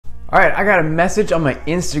All right, I got a message on my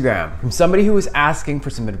Instagram from somebody who was asking for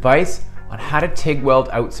some advice on how to TIG weld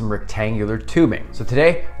out some rectangular tubing. So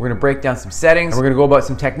today, we're gonna break down some settings and we're gonna go about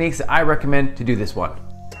some techniques that I recommend to do this one.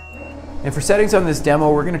 And for settings on this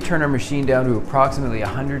demo, we're gonna turn our machine down to approximately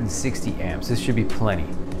 160 amps. This should be plenty.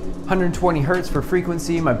 120 hertz for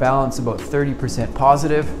frequency, my balance about 30%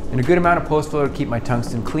 positive, and a good amount of post flow to keep my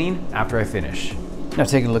tungsten clean after I finish. Now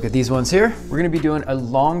taking a look at these ones here, we're gonna be doing a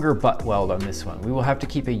longer butt weld on this one. We will have to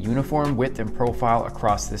keep a uniform width and profile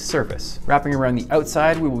across this surface. Wrapping around the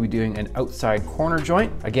outside, we will be doing an outside corner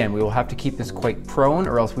joint. Again, we will have to keep this quite prone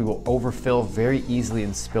or else we will overfill very easily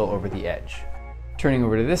and spill over the edge. Turning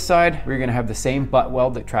over to this side, we're gonna have the same butt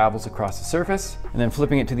weld that travels across the surface. And then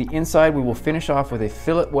flipping it to the inside, we will finish off with a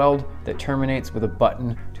fillet weld that terminates with a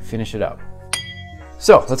button to finish it up.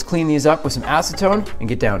 So let's clean these up with some acetone and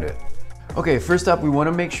get down to it. Okay, first up, we want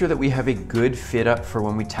to make sure that we have a good fit up for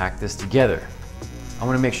when we tack this together. I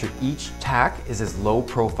want to make sure each tack is as low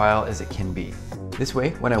profile as it can be. This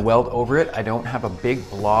way, when I weld over it, I don't have a big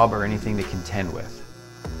blob or anything to contend with.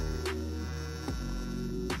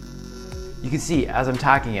 You can see as I'm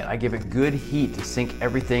tacking it, I give it good heat to sink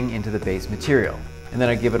everything into the base material. And then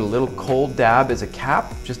I give it a little cold dab as a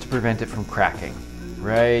cap just to prevent it from cracking.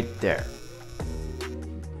 Right there.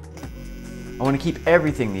 I want to keep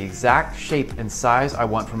everything the exact shape and size I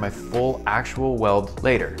want for my full actual weld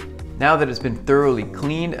later. Now that it's been thoroughly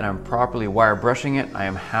cleaned and I'm properly wire brushing it, I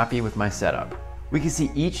am happy with my setup. We can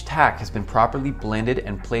see each tack has been properly blended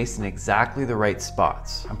and placed in exactly the right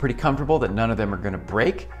spots. I'm pretty comfortable that none of them are going to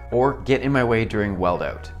break or get in my way during weld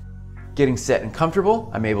out. Getting set and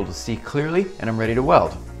comfortable, I'm able to see clearly and I'm ready to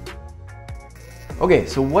weld. Okay,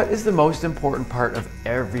 so what is the most important part of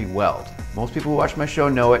every weld? Most people who watch my show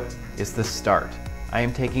know it. It's the start. I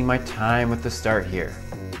am taking my time with the start here.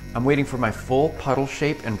 I'm waiting for my full puddle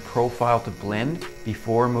shape and profile to blend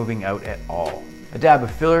before moving out at all. A dab of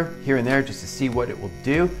filler here and there just to see what it will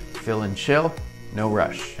do. Fill and chill, no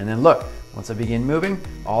rush. And then look, once I begin moving,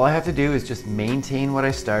 all I have to do is just maintain what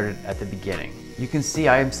I started at the beginning. You can see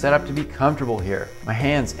I am set up to be comfortable here. My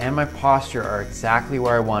hands and my posture are exactly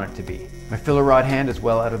where I want it to be. My filler rod hand is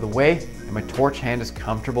well out of the way, and my torch hand is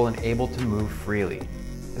comfortable and able to move freely.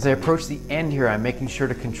 As I approach the end here, I'm making sure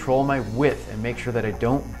to control my width and make sure that I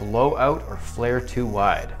don't blow out or flare too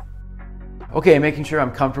wide. Okay, making sure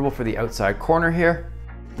I'm comfortable for the outside corner here.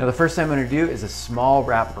 Now the first thing I'm going to do is a small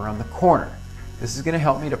wrap around the corner. This is going to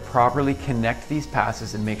help me to properly connect these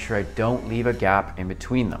passes and make sure I don't leave a gap in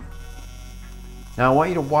between them. Now I want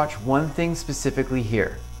you to watch one thing specifically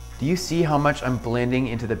here. Do you see how much I'm blending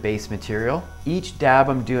into the base material? Each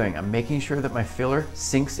dab I'm doing, I'm making sure that my filler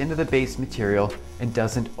sinks into the base material and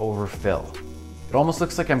doesn't overfill. It almost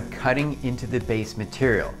looks like I'm cutting into the base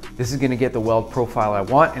material. This is gonna get the weld profile I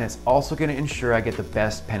want, and it's also gonna ensure I get the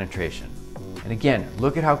best penetration. And again,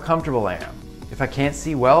 look at how comfortable I am. If I can't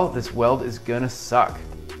see well, this weld is gonna suck.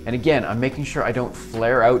 And again, I'm making sure I don't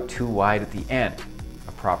flare out too wide at the end.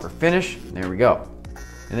 A proper finish, there we go.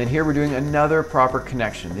 And then here we're doing another proper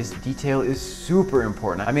connection. This detail is super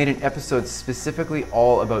important. I made an episode specifically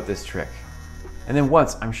all about this trick. And then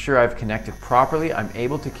once I'm sure I've connected properly, I'm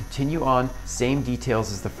able to continue on same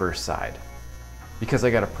details as the first side. Because I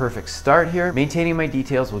got a perfect start here, maintaining my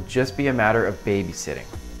details will just be a matter of babysitting.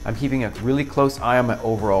 I'm keeping a really close eye on my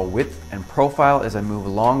overall width and profile as I move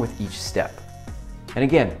along with each step. And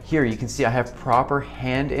again, here you can see I have proper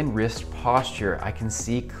hand and wrist posture. I can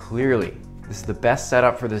see clearly. This is the best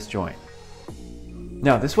setup for this joint.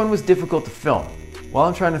 Now, this one was difficult to film. While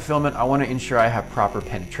I'm trying to film it, I want to ensure I have proper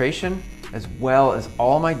penetration, as well as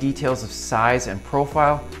all my details of size and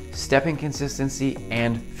profile, stepping consistency,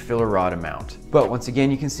 and filler rod amount. But once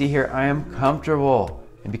again, you can see here, I am comfortable.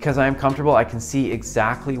 And because I am comfortable, I can see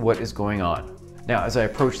exactly what is going on. Now, as I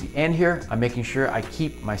approach the end here, I'm making sure I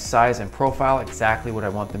keep my size and profile exactly what I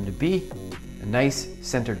want them to be. A nice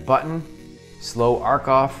centered button, slow arc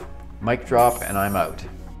off, mic drop, and I'm out.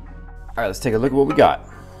 All right, let's take a look at what we got.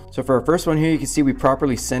 So for our first one here, you can see we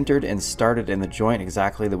properly centered and started in the joint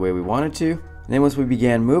exactly the way we wanted to. And then once we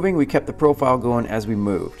began moving, we kept the profile going as we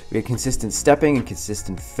moved. We had consistent stepping and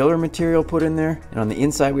consistent filler material put in there. And on the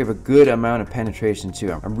inside, we have a good amount of penetration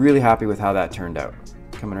too. I'm really happy with how that turned out.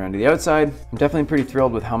 Coming around to the outside, I'm definitely pretty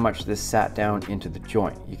thrilled with how much this sat down into the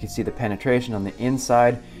joint. You can see the penetration on the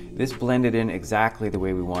inside. This blended in exactly the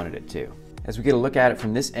way we wanted it to. As we get a look at it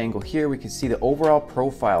from this angle here, we can see the overall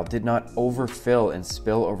profile did not overfill and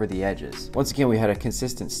spill over the edges. Once again, we had a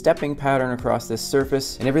consistent stepping pattern across this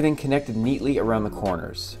surface and everything connected neatly around the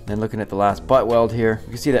corners. Then looking at the last butt weld here, you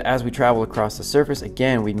can see that as we travel across the surface,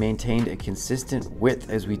 again, we maintained a consistent width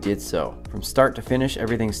as we did so. From start to finish,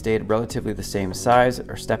 everything stayed relatively the same size.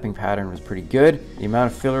 Our stepping pattern was pretty good. The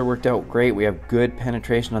amount of filler worked out great. We have good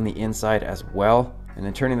penetration on the inside as well. And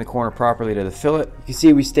then turning the corner properly to the fillet, you can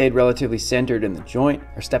see we stayed relatively centered in the joint.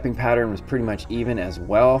 Our stepping pattern was pretty much even as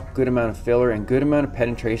well. Good amount of filler and good amount of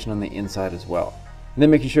penetration on the inside as well. And then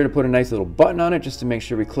making sure to put a nice little button on it just to make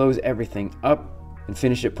sure we close everything up and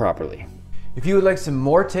finish it properly. If you would like some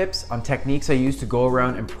more tips on techniques I use to go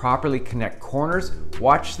around and properly connect corners,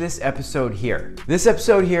 watch this episode here. This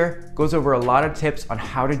episode here goes over a lot of tips on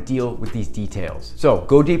how to deal with these details. So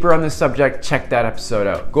go deeper on this subject, check that episode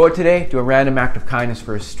out. Go out today, do a random act of kindness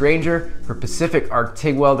for a stranger. For Pacific Arc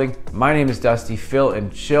TIG Welding, my name is Dusty, Phil,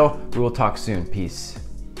 and Chill. We will talk soon. Peace.